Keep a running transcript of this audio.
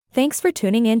Thanks for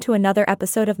tuning in to another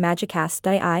episode of Magicast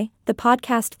AI, the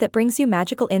podcast that brings you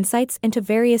magical insights into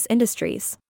various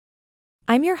industries.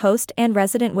 I'm your host and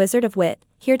resident wizard of wit,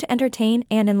 here to entertain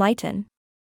and enlighten.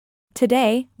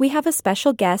 Today, we have a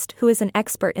special guest who is an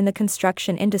expert in the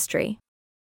construction industry.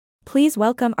 Please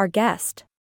welcome our guest.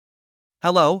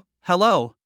 Hello.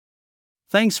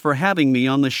 Thanks for having me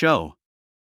on the show.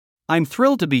 I'm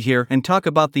thrilled to be here and talk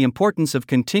about the importance of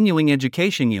continuing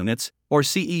education units, or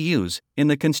CEUs, in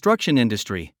the construction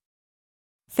industry.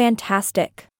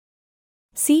 Fantastic.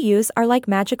 CEUs are like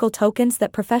magical tokens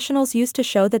that professionals use to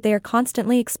show that they are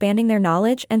constantly expanding their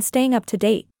knowledge and staying up to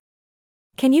date.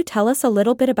 Can you tell us a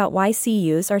little bit about why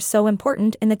CEUs are so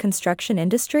important in the construction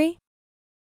industry?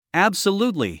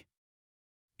 Absolutely.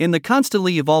 In the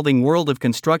constantly evolving world of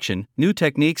construction, new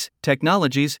techniques,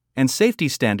 technologies, and safety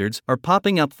standards are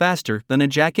popping up faster than a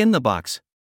jack-in-the-box.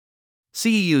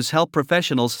 CEUs help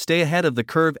professionals stay ahead of the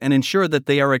curve and ensure that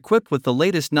they are equipped with the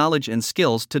latest knowledge and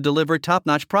skills to deliver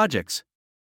top-notch projects.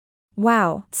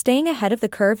 Wow, staying ahead of the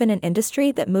curve in an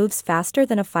industry that moves faster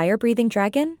than a fire-breathing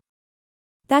dragon?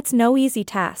 That's no easy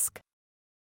task.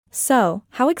 So,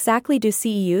 how exactly do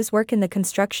CEUs work in the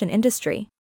construction industry?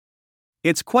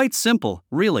 It's quite simple,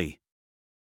 really.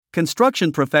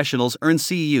 Construction professionals earn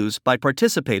CEUs by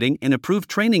participating in approved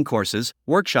training courses,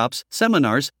 workshops,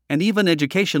 seminars, and even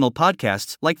educational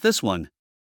podcasts like this one.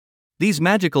 These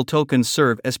magical tokens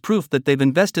serve as proof that they've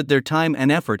invested their time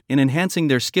and effort in enhancing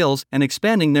their skills and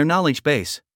expanding their knowledge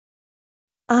base.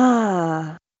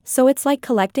 So it's like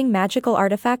collecting magical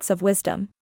artifacts of wisdom.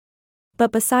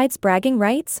 But besides bragging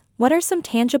rights, what are some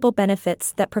tangible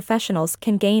benefits that professionals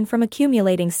can gain from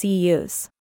accumulating CEUs?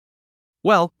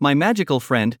 Well, my magical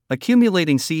friend,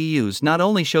 accumulating CEUs not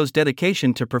only shows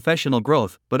dedication to professional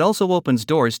growth but also opens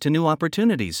doors to new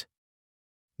opportunities.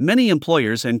 Many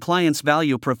employers and clients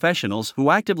value professionals who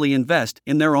actively invest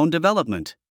in their own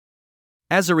development.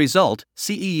 As a result,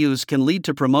 CEUs can lead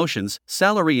to promotions,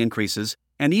 salary increases,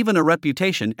 and even a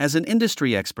reputation as an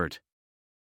industry expert.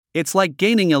 It's like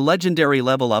gaining a legendary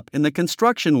level up in the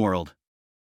construction world.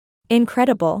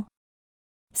 Incredible.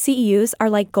 CEUs are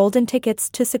like golden tickets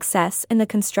to success in the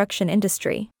construction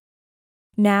industry.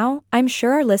 Now, I'm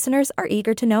sure our listeners are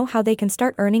eager to know how they can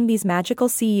start earning these magical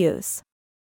CEUs.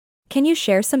 Can you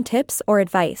share some tips or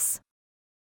advice?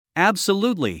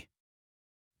 Absolutely.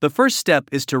 The first step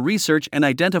is to research and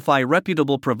identify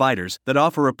reputable providers that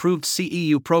offer approved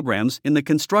CEU programs in the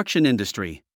construction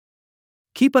industry.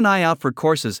 Keep an eye out for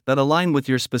courses that align with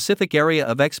your specific area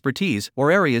of expertise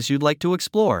or areas you'd like to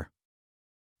explore.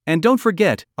 And don't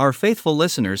forget, our faithful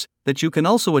listeners, that you can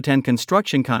also attend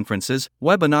construction conferences,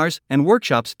 webinars, and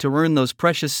workshops to earn those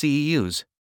precious CEUs.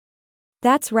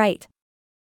 That's right.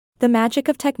 The magic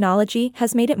of technology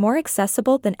has made it more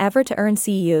accessible than ever to earn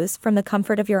CEUs from the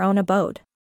comfort of your own abode.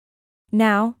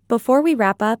 Now, before we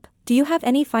wrap up, do you have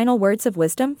any final words of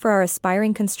wisdom for our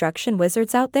aspiring construction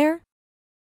wizards out there?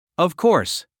 Of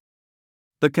course.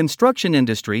 The construction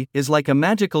industry is like a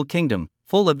magical kingdom,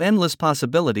 full of endless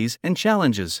possibilities and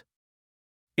challenges.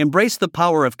 Embrace the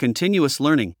power of continuous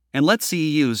learning, and let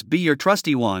CEUs be your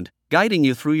trusty wand, guiding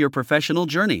you through your professional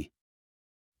journey.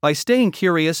 By staying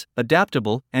curious,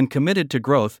 adaptable, and committed to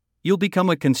growth, you'll become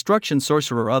a construction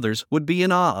sorcerer others would be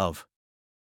in awe of.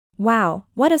 Wow,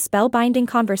 what a spellbinding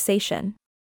conversation.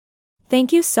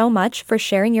 Thank you so much for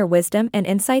sharing your wisdom and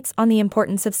insights on the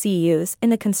importance of CEUs in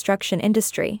the construction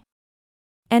industry.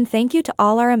 And thank you to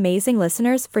all our amazing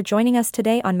listeners for joining us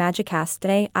today on Magicast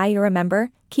AI.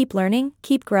 Remember, keep learning,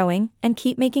 keep growing, and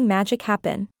keep making magic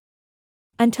happen.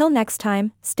 Until next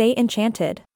time, stay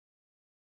enchanted.